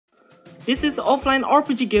This is offline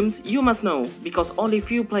RPG games you must know, because only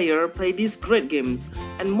few players play these great games,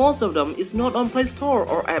 and most of them is not on Playstore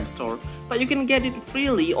or Appstore, but you can get it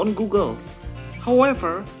freely on Google's.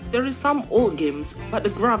 However, there is some old games, but the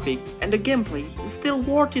graphic and the gameplay is still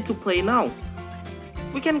worth it to play now.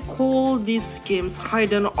 We can call these games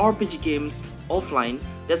hidden RPG games offline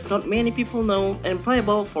that's not many people know and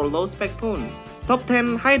playable for low spec phone. Top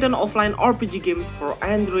 10 hidden offline RPG games for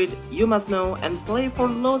Android you must know and play for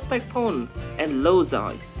low spec phone and low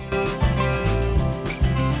size.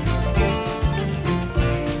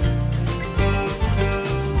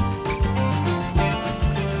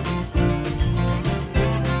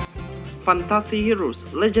 Fantasy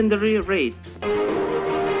Heroes Legendary Raid.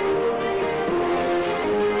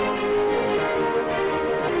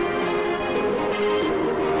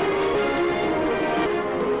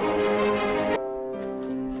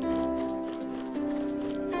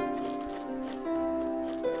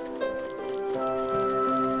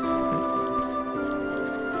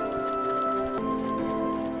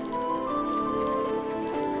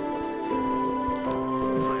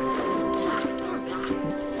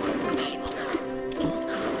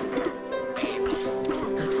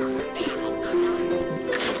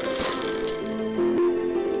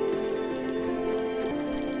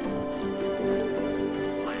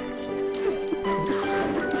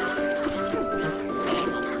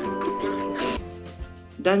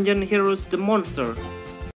 Dungeon Heroes the Monster.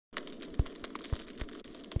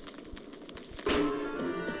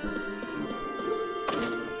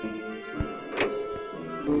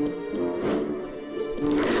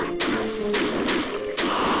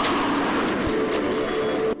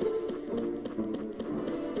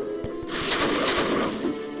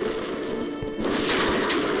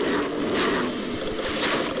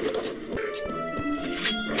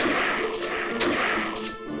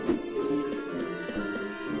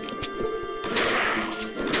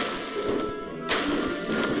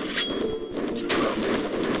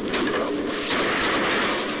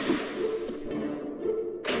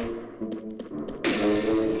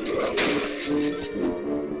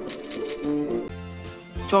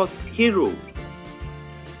 Choose Hero.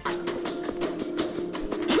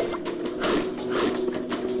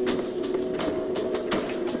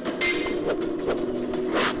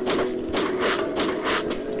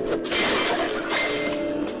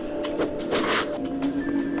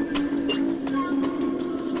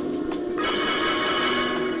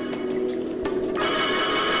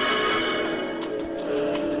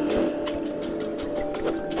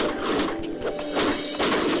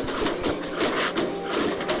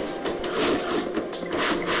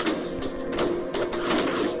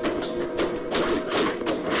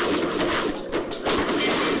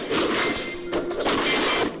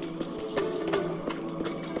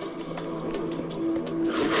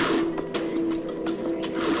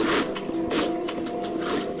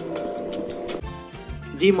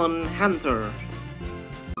 Demon Hunter.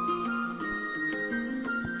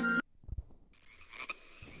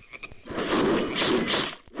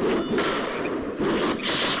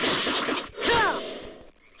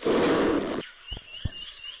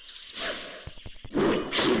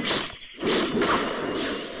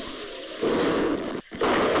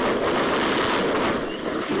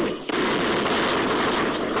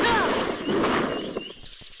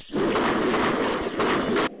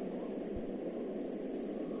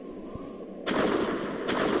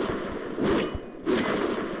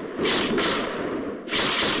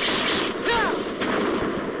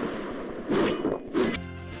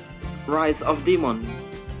 Rise of Demon.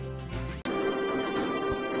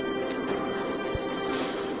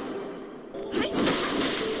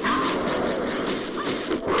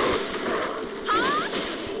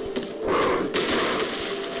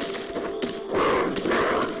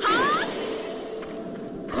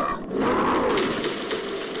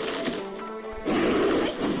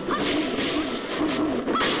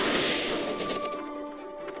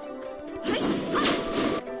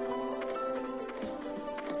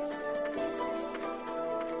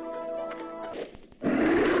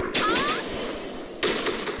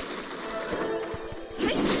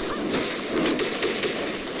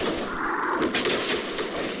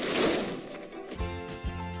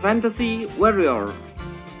 Fantasy Warrior.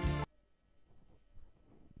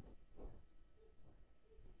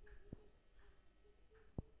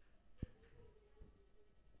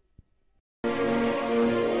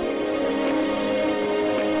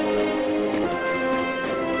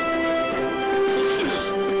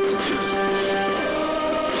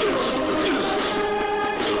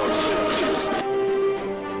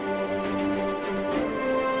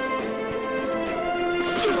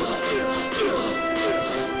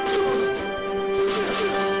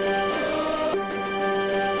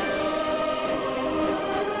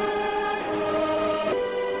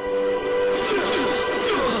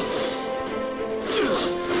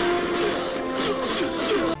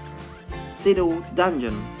 Shadow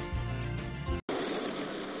Dungeon.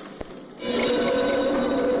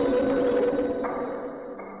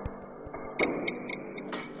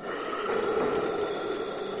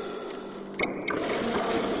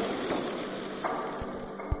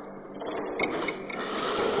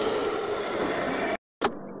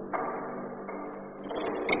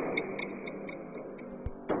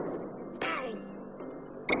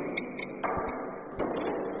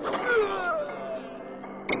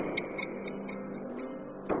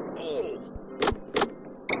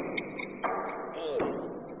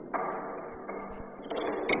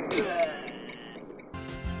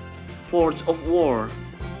 Forge of War.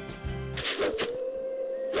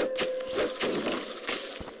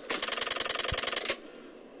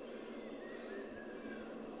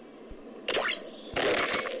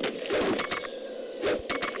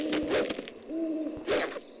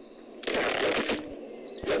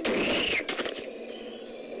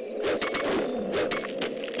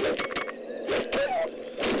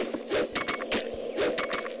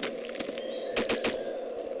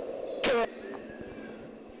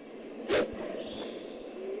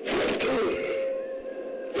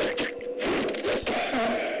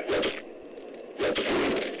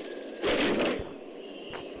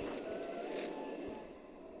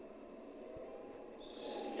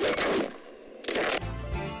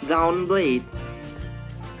 Downblade.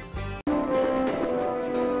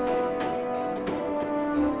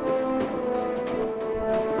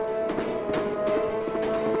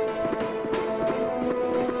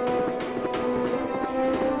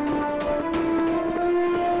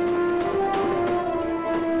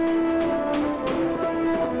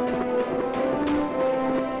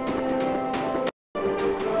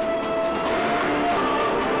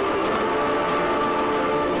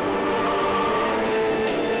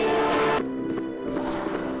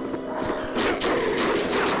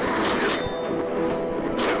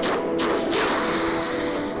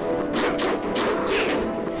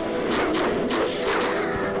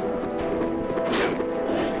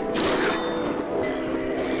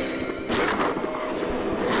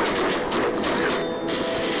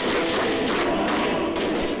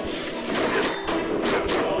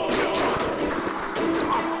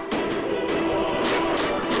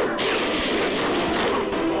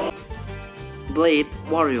 Blade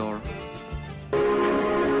Warrior.